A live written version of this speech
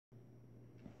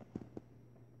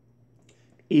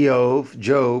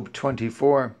Job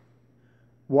 24.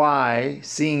 Why,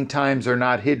 seeing times are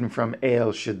not hidden from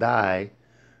El Shaddai,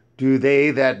 do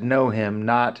they that know him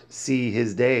not see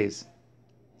his days?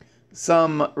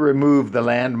 Some remove the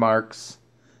landmarks,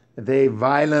 they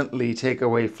violently take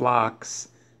away flocks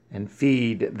and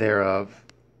feed thereof.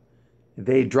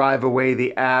 They drive away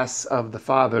the ass of the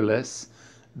fatherless,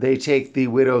 they take the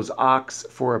widow's ox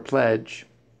for a pledge.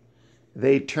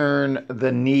 They turn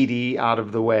the needy out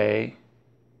of the way.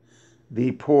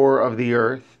 The poor of the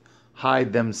earth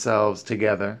hide themselves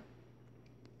together.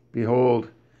 Behold,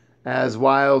 as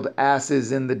wild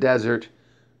asses in the desert,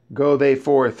 go they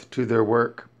forth to their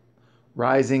work,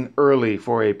 rising early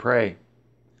for a prey.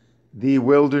 The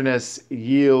wilderness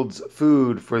yields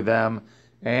food for them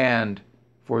and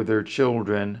for their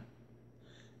children.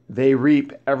 They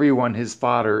reap everyone his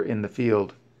fodder in the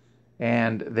field,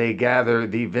 and they gather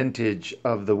the vintage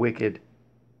of the wicked.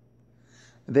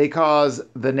 They cause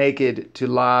the naked to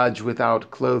lodge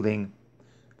without clothing,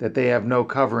 that they have no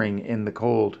covering in the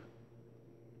cold.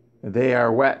 They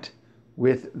are wet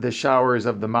with the showers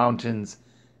of the mountains,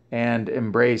 and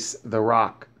embrace the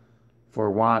rock for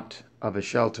want of a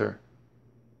shelter.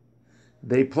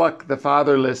 They pluck the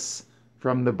fatherless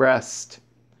from the breast,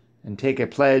 and take a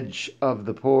pledge of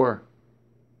the poor.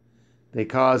 They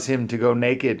cause him to go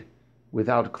naked,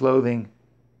 without clothing,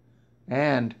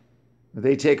 and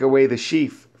they take away the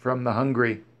sheaf from the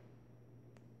hungry,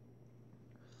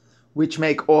 which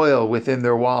make oil within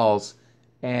their walls,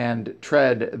 and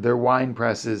tread their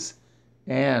winepresses,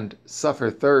 and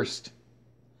suffer thirst.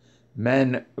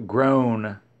 Men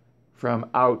groan from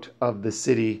out of the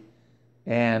city,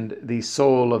 and the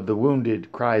soul of the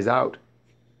wounded cries out.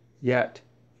 Yet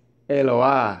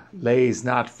HalleluYAH lays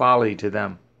not folly to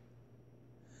them.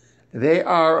 They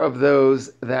are of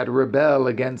those that rebel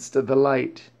against the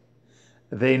light.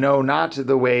 They know not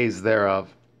the ways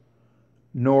thereof,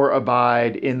 nor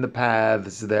abide in the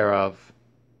paths thereof.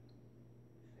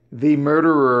 The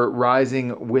murderer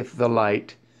rising with the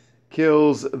light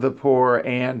kills the poor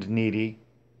and needy,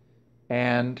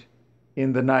 and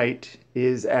in the night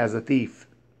is as a thief.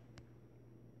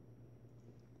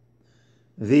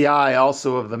 The eye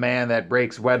also of the man that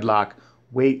breaks wedlock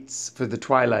waits for the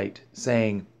twilight,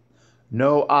 saying,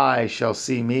 No eye shall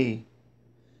see me,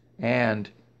 and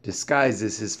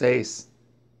disguises his face.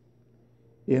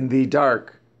 In the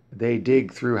dark they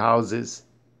dig through houses,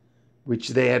 which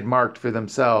they had marked for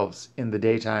themselves in the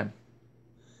daytime.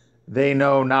 They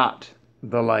know not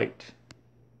the light.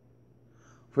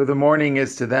 For the morning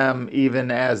is to them even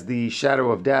as the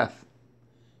shadow of death.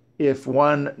 If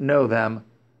one know them,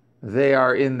 they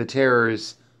are in the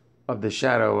terrors of the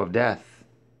shadow of death.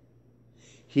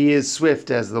 He is swift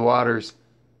as the waters,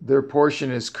 their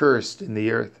portion is cursed in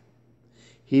the earth.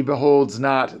 He beholds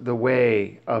not the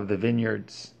way of the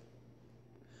vineyards.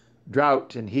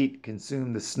 Drought and heat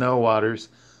consume the snow waters,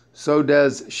 so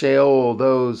does Sheol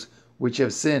those which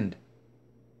have sinned.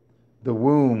 The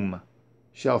womb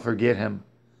shall forget him,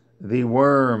 the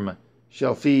worm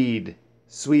shall feed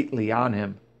sweetly on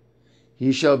him.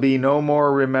 He shall be no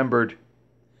more remembered,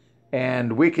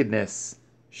 and wickedness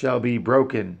shall be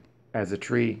broken as a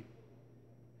tree.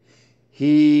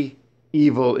 He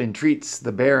evil entreats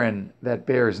the barren that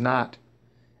bears not,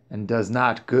 and does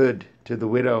not good to the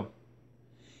widow.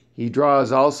 He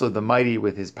draws also the mighty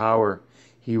with his power.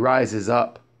 He rises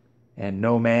up, and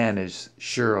no man is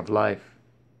sure of life.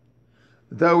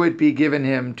 Though it be given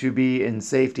him to be in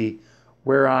safety,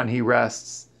 whereon he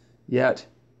rests, yet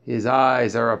his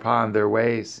eyes are upon their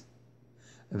ways.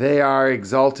 They are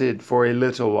exalted for a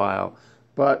little while,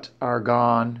 but are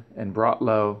gone and brought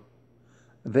low.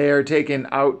 They are taken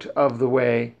out of the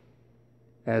way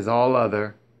as all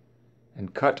other,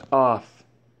 and cut off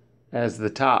as the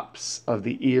tops of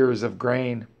the ears of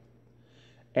grain.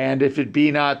 And if it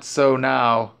be not so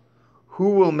now,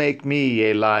 who will make me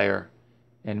a liar,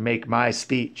 and make my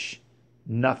speech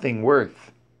nothing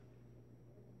worth?